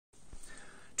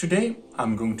Today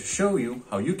I'm going to show you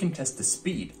how you can test the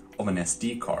speed of an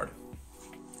SD card.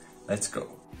 Let's go.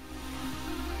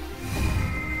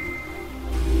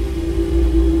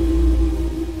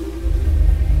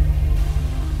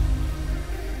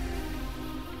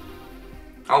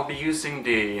 I'll be using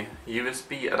the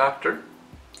USB adapter.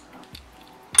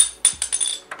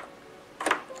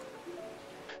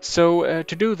 So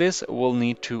to do this, we'll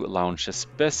need to launch a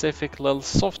specific little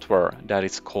software that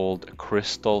is called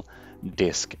Crystal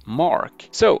Disk Mark.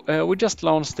 So we just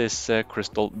launched this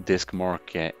Crystal Disk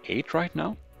Mark 8 right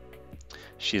now.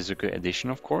 Shizuku edition,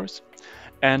 of course.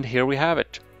 And here we have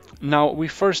it. Now we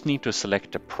first need to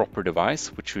select a proper device,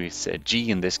 which is G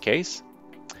in this case,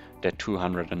 the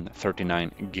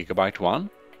 239 gigabyte one.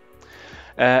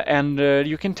 And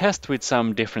you can test with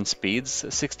some different speeds.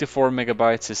 64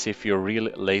 megabytes is if you're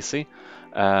really lazy,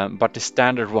 but the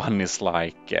standard one is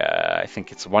like, I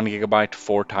think it's 1 gigabyte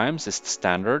 4 times is the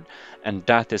standard, and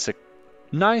that is a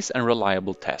nice and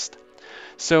reliable test.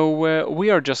 So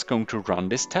we are just going to run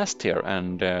this test here,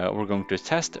 and we're going to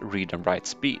test read and write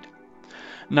speed.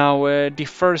 Now the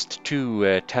first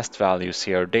two test values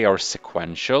here, they are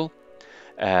sequential.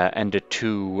 And the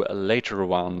two later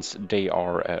ones, they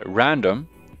are random.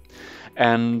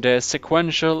 And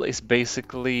sequential is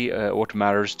basically what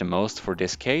matters the most for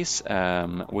this case,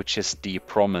 which is the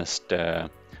promised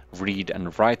read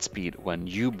and write speed when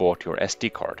you bought your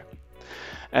SD card.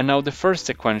 And now the first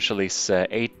sequential is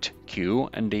 8Q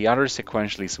and the other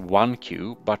sequential is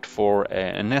 1Q, but for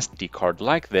an SD card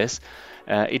like this,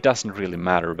 it doesn't really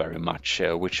matter very much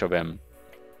which of them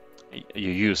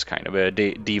you use. Kind of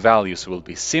the values will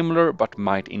be similar, but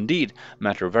might indeed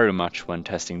matter very much when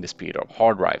testing the speed of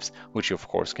hard drives, which you of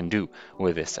course can do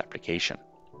with this application.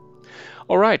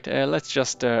 Alright, let's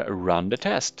just run the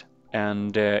test,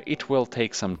 and it will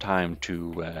take some time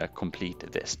to complete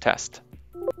this test.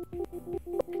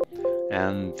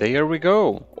 And there we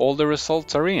go, all the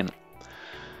results are in.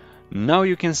 Now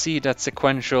you can see that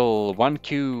sequential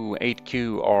 1Q,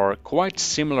 8Q are quite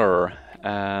similar,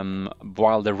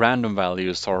 while the random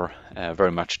values are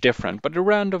very much different. But the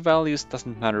random values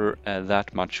doesn't matter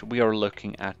that much. We are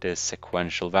looking at the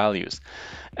sequential values.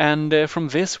 And from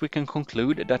this we can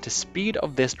conclude that the speed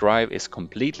of this drive is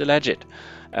completely legit,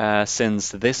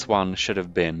 since this one should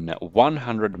have been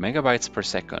 100 megabytes per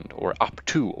second, or up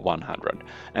to 100,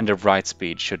 and the write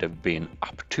speed should have been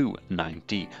up to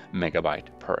 90 megabyte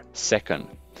per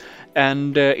second.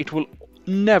 And it will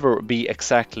never be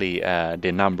exactly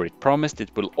the number it promised.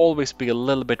 It will always be a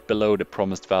little bit below the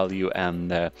promised value,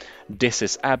 and this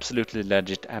is absolutely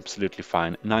legit, absolutely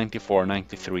fine. 94,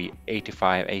 93,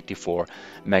 85, 84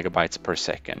 megabytes per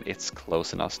second. It's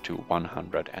close enough to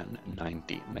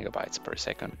 190 megabytes per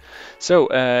second. So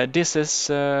this is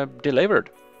delivered.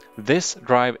 This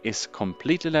drive is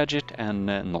completely legit and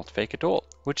not fake at all,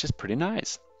 which is pretty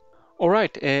nice.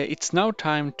 Alright, it's now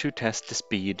time to test the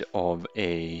speed of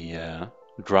a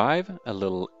drive, a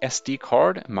little SD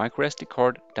card, micro SD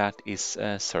card that is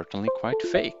certainly quite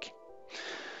fake.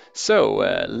 So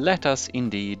let us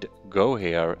indeed go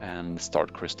here and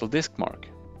start Crystal Disk Mark.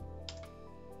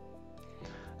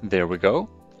 There we go.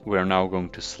 We're now going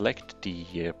to select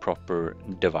the proper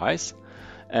device.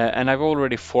 And I've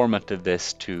already formatted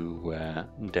this to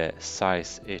the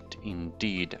size it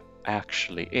indeed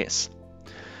actually is.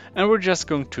 And we're just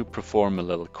going to perform a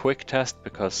little quick test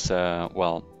because,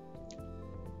 well,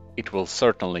 it will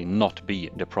certainly not be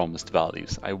the promised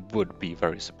values. I would be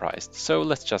very surprised. So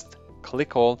let's just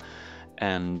click all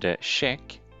and check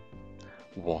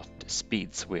what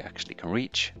speeds we actually can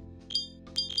reach.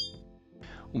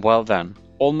 Well then,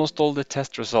 almost all the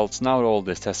test results, now all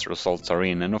the test results are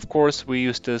in. And of course we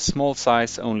used a small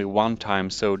size only one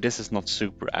time, so this is not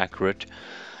super accurate.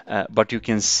 But you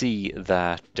can see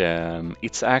that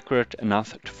it's accurate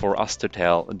enough for us to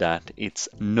tell that it's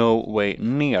no way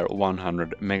near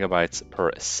 100 megabytes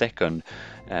per second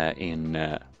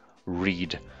in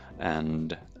read,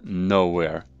 and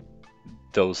nowhere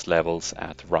those levels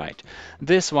at write.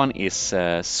 This one is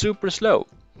super slow,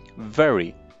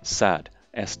 very sad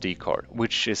SD card,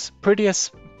 which is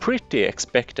pretty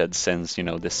expected, since you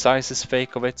know the size is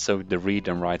fake of it, so the read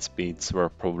and write speeds were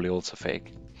probably also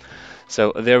fake.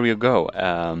 So there you go,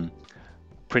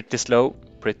 pretty slow,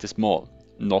 pretty small,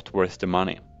 not worth the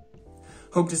money.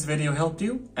 Hope this video helped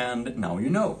you, and now you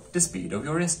know the speed of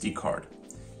your SD card.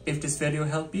 If this video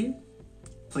helped you,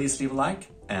 please leave a like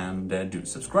and do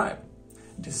subscribe.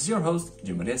 This is your host,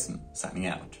 Jim signing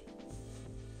out.